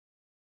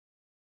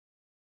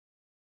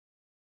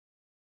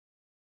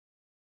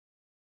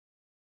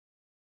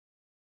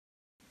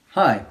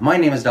Hi, my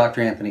name is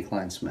Dr. Anthony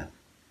Kleinsmith.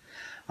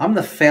 I'm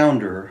the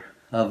founder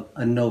of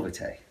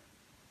Anovite,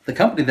 the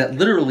company that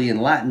literally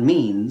in Latin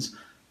means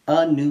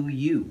a new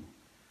you.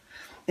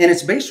 And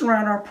it's based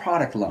around our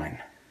product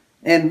line.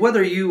 And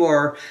whether you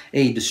are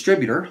a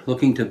distributor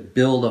looking to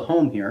build a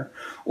home here,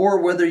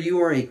 or whether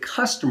you are a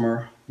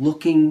customer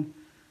looking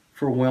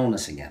for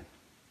wellness again,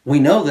 we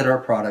know that our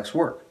products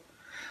work.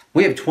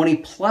 We have 20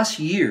 plus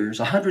years,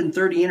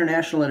 130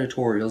 international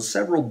editorials,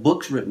 several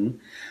books written,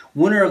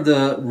 winner of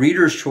the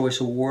Reader's Choice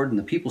Award and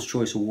the People's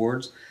Choice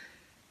Awards.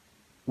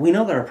 We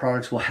know that our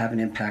products will have an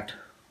impact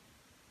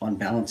on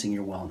balancing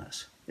your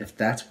wellness, if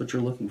that's what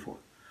you're looking for.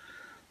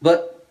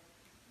 But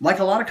like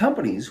a lot of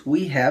companies,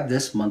 we have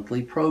this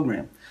monthly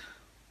program.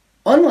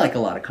 Unlike a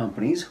lot of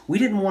companies, we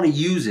didn't want to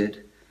use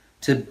it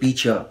to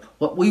beat you up.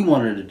 What we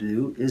wanted to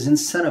do is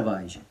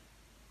incentivize you.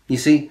 You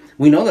see,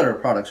 we know that our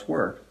products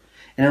work.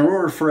 And in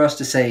order for us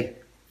to say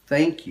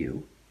thank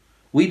you,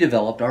 we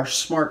developed our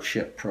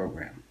SmartShip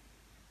program.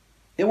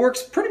 It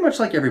works pretty much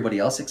like everybody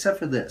else except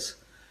for this.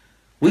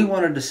 We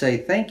wanted to say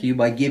thank you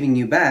by giving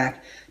you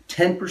back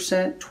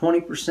 10%,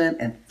 20%,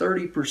 and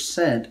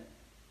 30%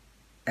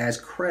 as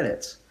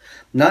credits.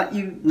 Not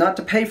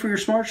to pay for your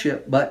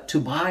SmartShip, but to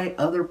buy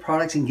other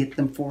products and get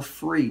them for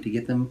free, to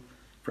get them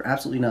for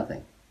absolutely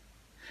nothing.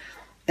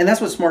 And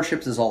that's what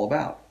SmartShips is all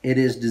about. It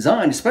is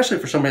designed, especially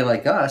for somebody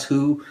like us,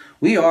 who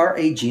we are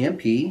a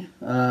GMP,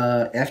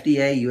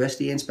 FDA,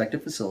 USDA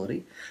inspected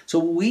facility. So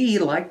we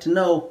like to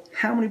know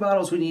how many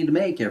bottles we need to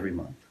make every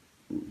month.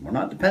 We're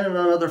not dependent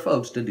on other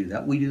folks to do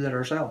that. We do that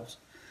ourselves.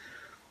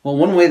 Well,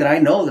 one way that I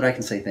know that I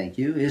can say thank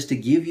you is to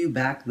give you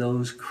back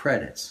those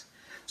credits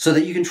so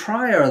that you can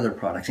try our other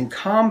products and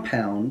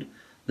compound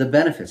the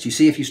benefits. You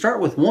see, if you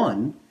start with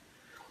one,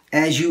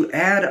 as you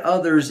add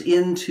others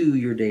into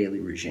your daily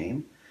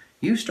regime,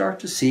 you start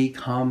to see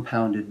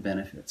compounded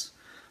benefits.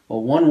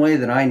 Well, one way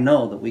that I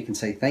know that we can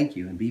say thank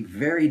you and be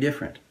very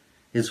different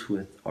is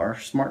with our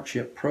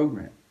SmartShip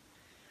program.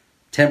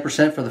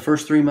 10% for the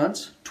first 3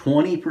 months,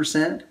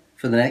 20%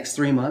 for the next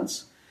 3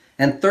 months,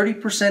 and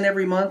 30%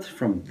 every month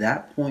from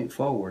that point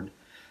forward.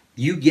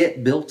 You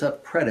get built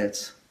up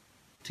credits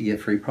to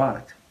get free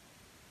product.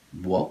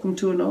 Welcome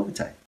to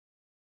Anovite.